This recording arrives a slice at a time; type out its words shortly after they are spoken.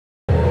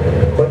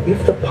What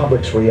if the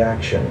public's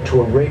reaction to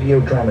a radio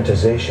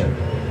dramatization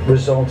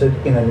resulted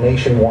in a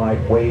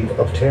nationwide wave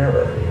of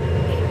terror?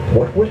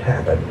 What would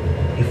happen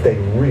if they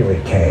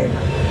really came?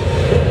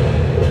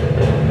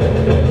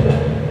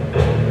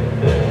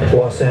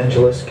 Los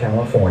Angeles,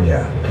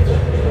 California.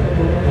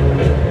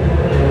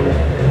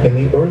 In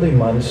the early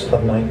months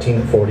of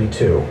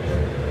 1942,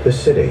 the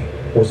city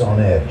was on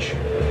edge.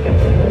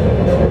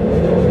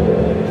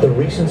 The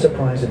recent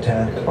surprise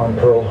attack on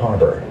Pearl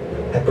Harbor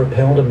had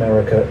propelled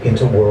America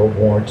into World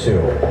War II,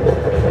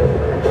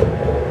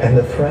 and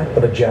the threat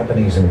of a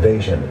Japanese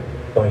invasion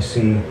by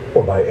sea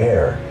or by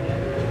air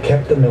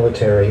kept the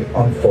military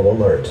on full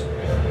alert.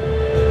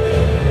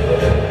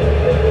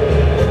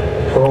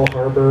 Pearl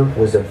Harbor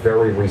was a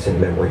very recent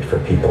memory for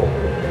people.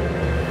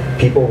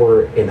 People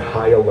were in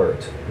high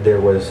alert.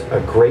 There was a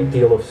great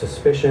deal of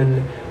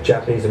suspicion.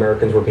 Japanese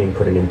Americans were being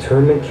put in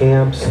internment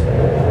camps.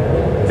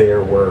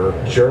 There were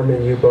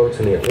German U-boats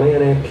in the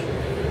Atlantic,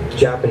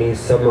 Japanese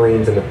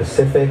submarines in the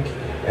Pacific,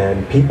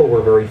 and people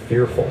were very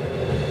fearful.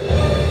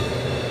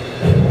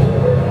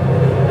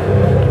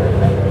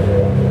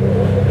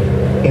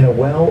 In a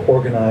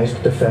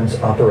well-organized defense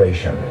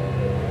operation,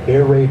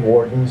 air raid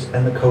wardens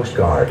and the Coast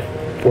Guard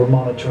were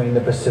monitoring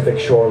the Pacific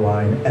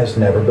shoreline as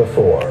never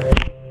before.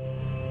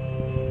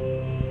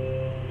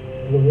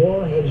 The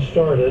war had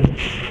started.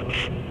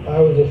 I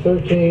was a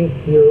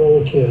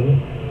 13-year-old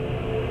kid,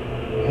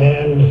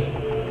 and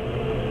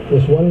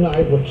this one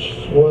night,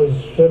 which was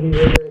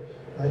February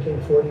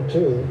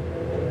 1942,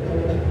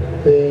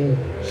 the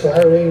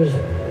sirens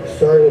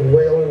started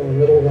wailing in the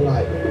middle of the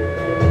night.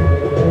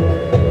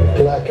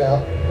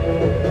 Blackout.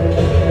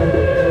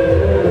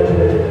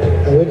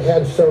 And we'd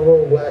had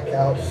several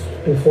blackouts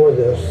before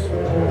this.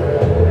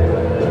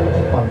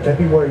 On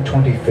February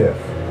 25th,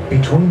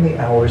 between the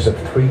hours of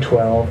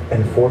 3:12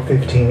 and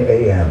 4:15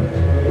 a.m.,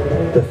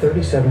 the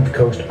 37th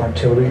Coast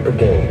Artillery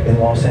Brigade in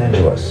Los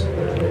Angeles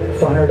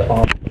fired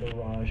off a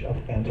barrage of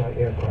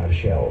anti-aircraft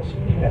shells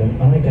at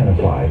an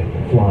unidentified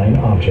flying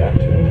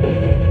object.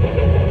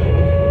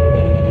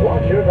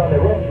 Watchers on the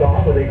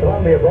rooftop of the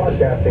Columbia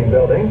Broadcasting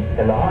Building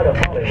in the heart of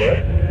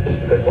Hollywood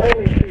could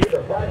plainly see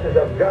the flashes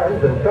of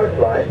guns and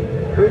searchlights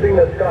sweeping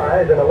the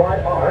skies in a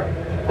wide arc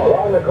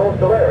along the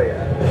coastal area.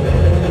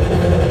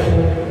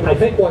 I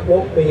think what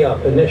woke me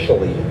up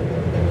initially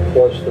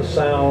was the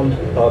sound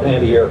of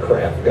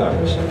anti-aircraft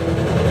guns.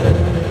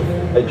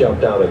 I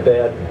jumped out of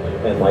bed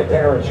and my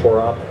parents were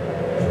up.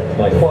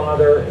 My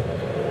father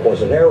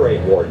was an air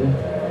raid warden